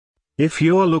If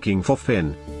you're looking for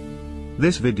Finn,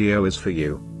 this video is for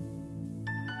you.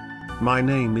 My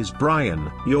name is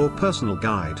Brian, your personal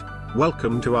guide.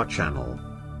 Welcome to our channel.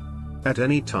 At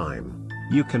any time,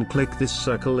 you can click this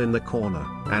circle in the corner,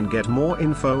 and get more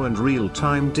info and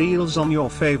real-time deals on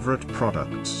your favorite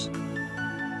products.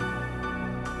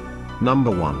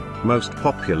 Number 1, Most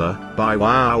Popular, by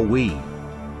WowWee.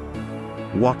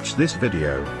 Watch this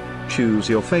video. Choose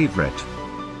your favorite.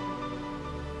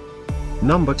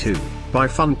 Number 2, by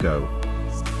Funko.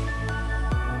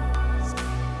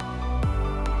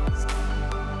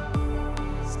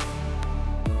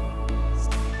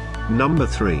 Number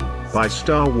 3, by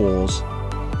Star Wars.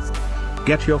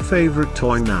 Get your favorite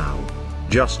toy now.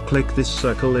 Just click this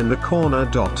circle in the corner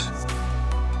dot.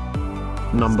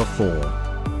 Number 4.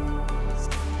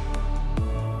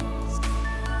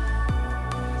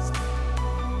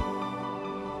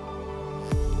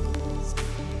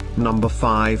 Number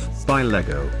 5, by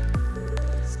Lego.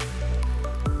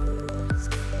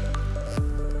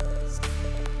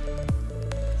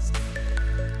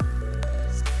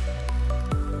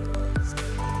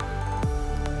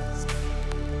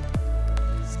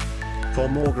 For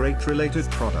more great related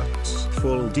products,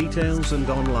 full details and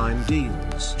online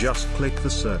deals, just click the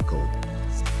circle.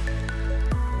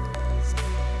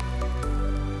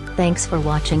 Thanks for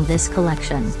watching this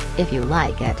collection. If you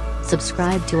like it,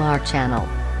 subscribe to our channel.